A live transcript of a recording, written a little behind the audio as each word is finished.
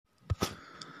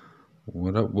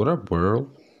What up, world?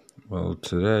 Well,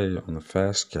 today on the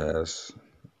Fastcast,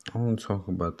 I want to talk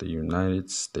about the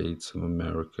United States of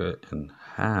America and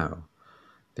how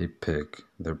they pick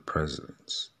their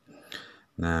presidents.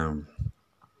 Now,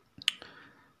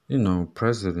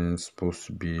 president's supposed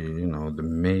to be, the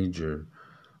major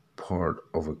part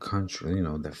of a country,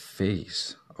 the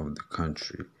face of the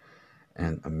country.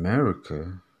 And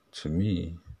America, to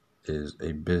me, is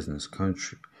a business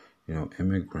country.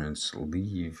 Immigrants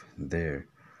leave their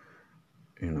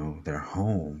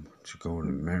home to go to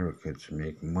America to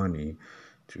make money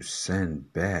to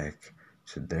send back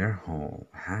to their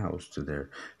house, to their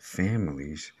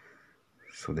families,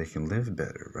 so they can live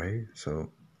better, right? So,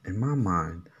 in my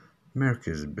mind, America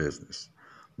is a business,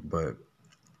 but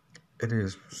it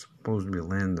is supposed to be a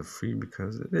land of free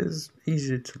because it is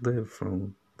easier to live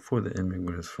for the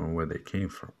immigrants from where they came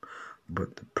from.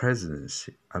 But the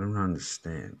presidency, I don't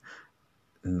understand.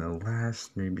 In the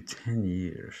last maybe 10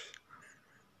 years,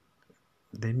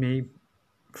 they made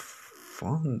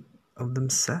fun of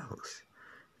themselves.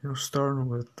 Starting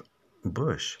with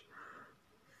Bush.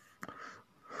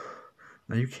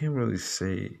 Now, you can't really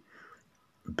say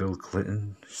Bill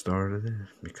Clinton started it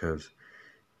because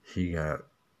he got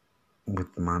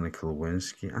with Monica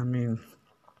Lewinsky. I mean,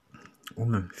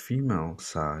 on the female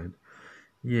side,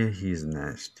 yeah, he's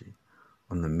nasty.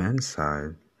 On the men's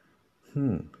side,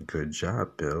 good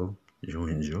job, Bill. You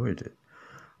enjoyed it.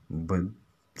 But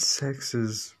sex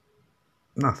is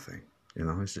nothing.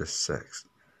 It's just sex.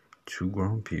 Two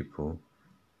grown people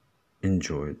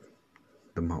enjoyed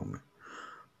the moment.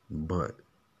 But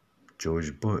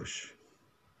George Bush,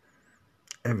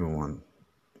 everyone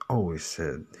always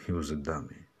said he was a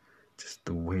dummy. Just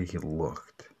the way he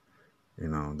looked,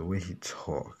 the way he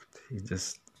talked. He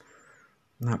just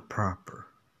not proper,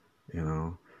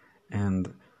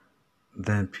 And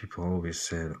then people always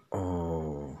said,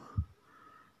 oh,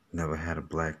 never had a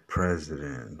black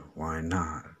president. Why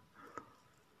not?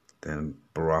 Then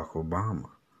Barack Obama.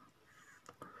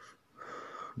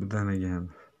 But then again,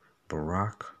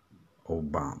 Barack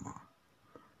Obama.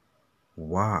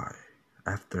 Why?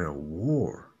 After a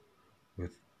war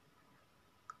with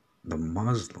the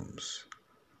Muslims,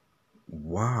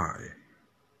 why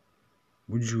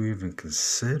would you even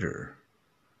consider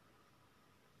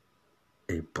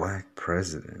a black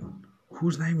president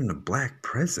who's not even a black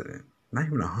president? Not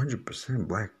even 100%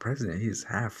 black president. He's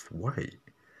half white.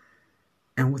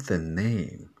 And with the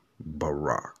name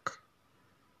Barack,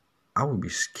 I would be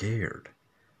scared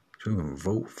to even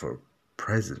vote for a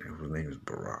president whose name is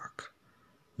Barack.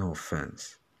 No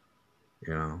offense.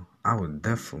 I would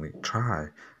definitely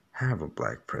have a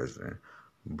black president,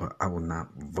 but I would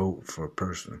not vote for a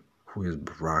person who is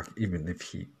Barack, even if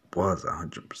he was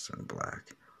 100%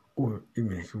 black, or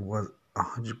even if he was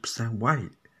 100%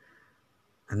 white.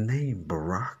 A name,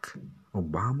 Barack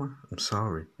Obama? I'm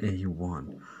sorry, and he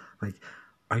won.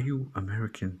 Are you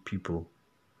American people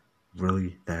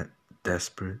really that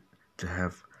desperate to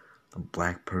have a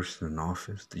black person in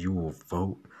office that you will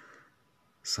vote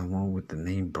someone with the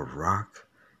name Barack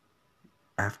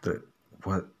after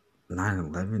what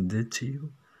 9/11 did to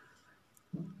you?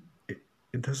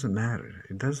 It doesn't matter.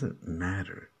 It doesn't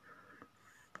matter.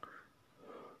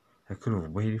 I could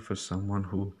have waited for someone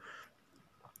who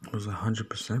was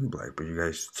 100% black, but you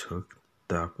guys took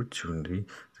the opportunity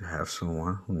to have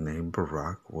someone who named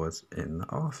Barack was in the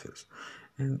office.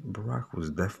 And Barack was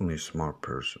definitely a smart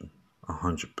person,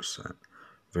 100%.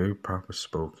 Very proper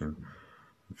spoken,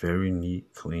 very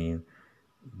neat, clean,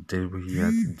 did what he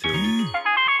had to do.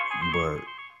 But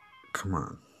come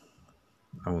on,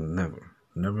 I will never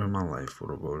in my life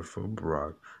would have voted for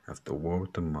Barack after war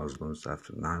with the Muslims,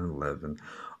 after 9/11,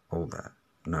 all that.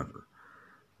 Never.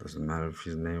 Doesn't matter if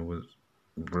his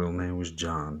real name was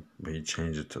John, but he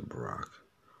changed it to Barack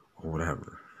or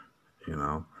whatever,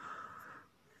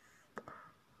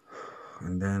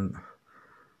 And then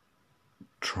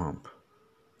Trump.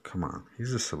 Come on,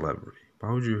 he's a celebrity.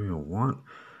 Why would you even want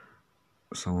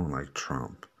someone like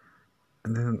Trump?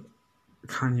 And then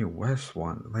Kanye West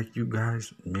won. You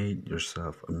guys made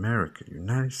yourself America.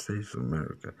 United States of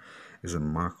America is a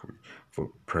mockery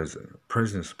for president.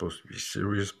 President's supposed to be a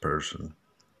serious person,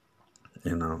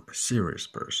 a serious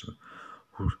person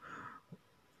who's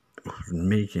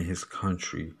making his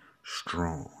country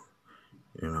strong.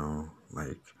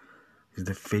 He's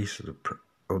the face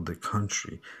of the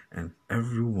country, and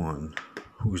everyone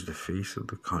who's the face of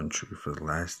the country for the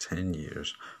last 10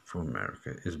 years for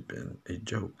America has been a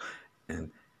joke.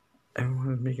 And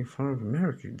everyone is making fun of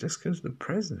America just because the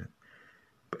president.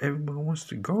 But everyone wants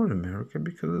to go to America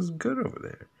because it's good over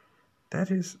there. That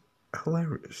is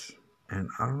hilarious. And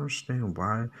I don't understand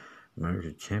why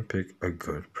America can't pick a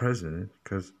good president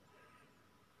because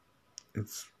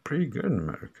it's pretty good in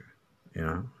America. You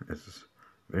know, it's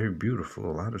very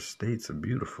beautiful. A lot of states are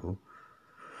beautiful.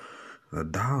 The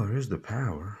dollar is the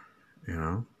power, you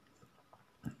know.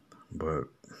 But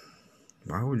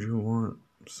why would you want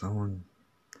someone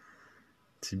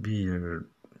to be your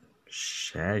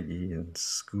Shaggy and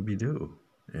Scooby Doo?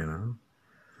 You know,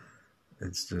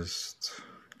 it's just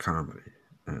comedy,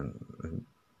 and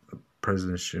the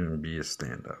president shouldn't be a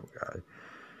stand-up guy.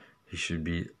 He should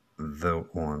be the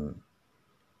one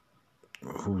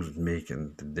who's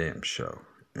making the damn show.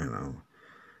 You know,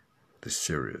 the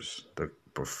serious, the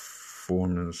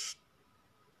performance.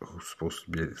 Who's supposed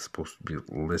to be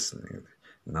listening,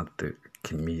 not the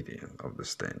comedian of the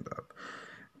stand-up.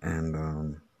 And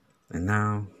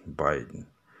now Biden.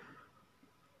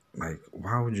 Like,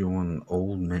 why would you want an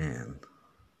old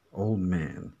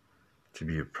man, to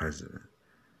be a president?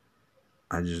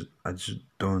 I just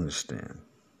don't understand.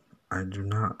 I do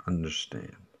not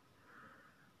understand.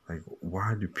 Like,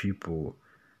 why do people?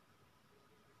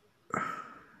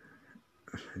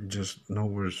 Just no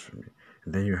words for me.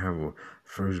 And then you have a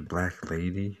first black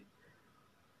lady.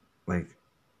 Like,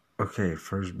 okay,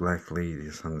 first black lady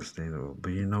is understandable,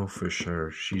 but you know for sure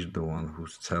she's the one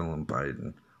who's telling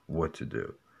Biden what to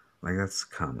do. Like, that's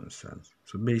common sense.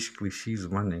 So basically, she's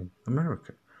running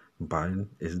America. Biden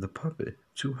is the puppet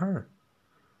to her.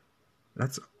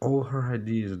 That's all her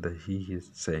ideas that he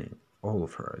is saying. All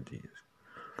of her ideas.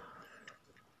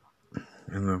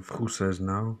 And who says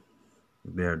no?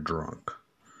 They're drunk.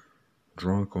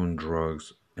 Drunk on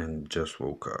drugs and just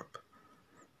woke up.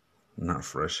 Not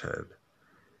fresh head.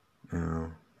 You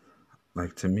know,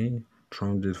 like, to me,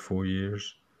 Trump did 4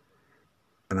 years,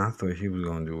 and I thought he was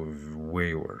going to do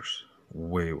way worse,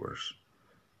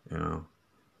 you know,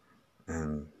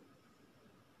 and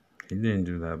he didn't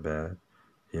do that bad.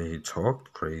 Yeah, he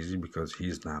talked crazy because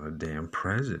he's not a damn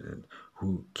president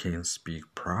who can't speak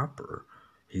proper.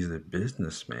 He's a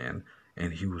businessman,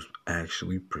 and he was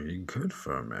actually pretty good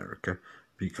for America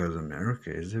because America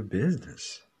is a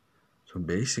business. So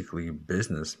basically,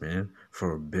 businessman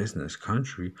for a business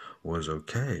country was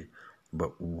okay.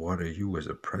 But what are you as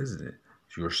a president?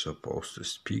 You're supposed to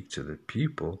speak to the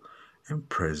people, and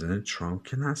President Trump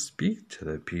cannot speak to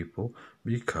the people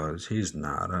because he's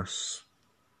not a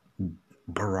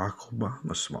Barack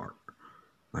Obama smart.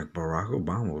 Like, Barack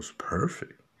Obama was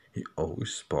perfect. He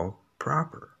always spoke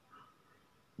proper.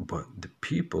 But the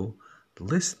people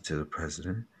listened to the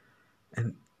president,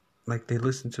 and like, they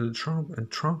listened to Trump, and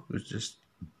Trump was just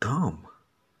dumb.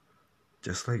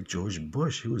 Just like George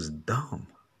Bush, he was dumb.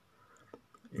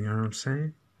 You know what I'm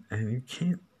saying? And you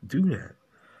can't do that.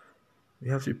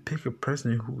 You have to pick a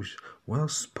president who's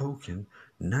well-spoken,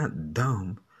 not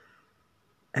dumb,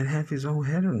 and have his own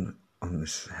head on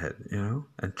his head, you know?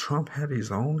 And Trump had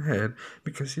his own head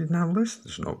because he did not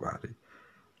listen to nobody.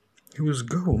 He was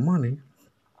good with money.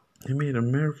 He made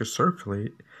America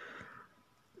circulate,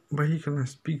 but he cannot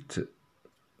speak to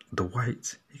the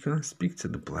whites. He cannot speak to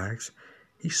the blacks.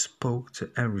 He spoke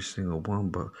to every single one,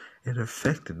 but it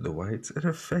affected the whites, it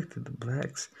affected the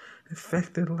blacks, it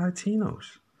affected the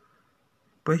Latinos.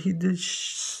 But he did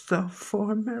stuff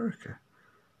for America,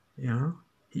 you know?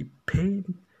 He paid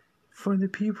for the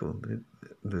people,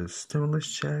 the stimulus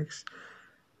checks,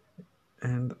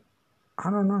 and I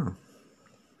don't know.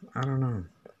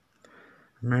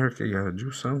 America got to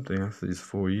do something after these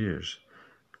 4 years,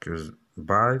 because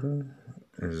Biden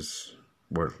is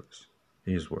worthless.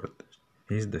 He's worthless.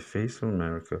 He's the face of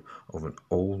America, of an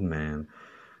old man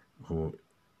who,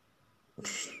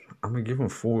 I'm going to give him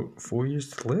four years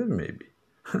to live, maybe.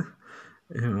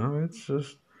 You know, it's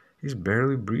just, he's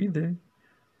barely breathing.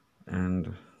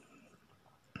 And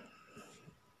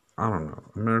I don't know.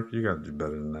 America, you got to do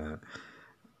better than that.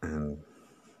 And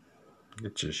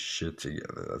get your shit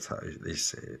together. That's how they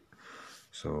say it.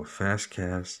 So,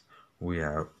 Fastcast, we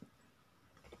out.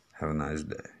 Have a nice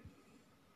day.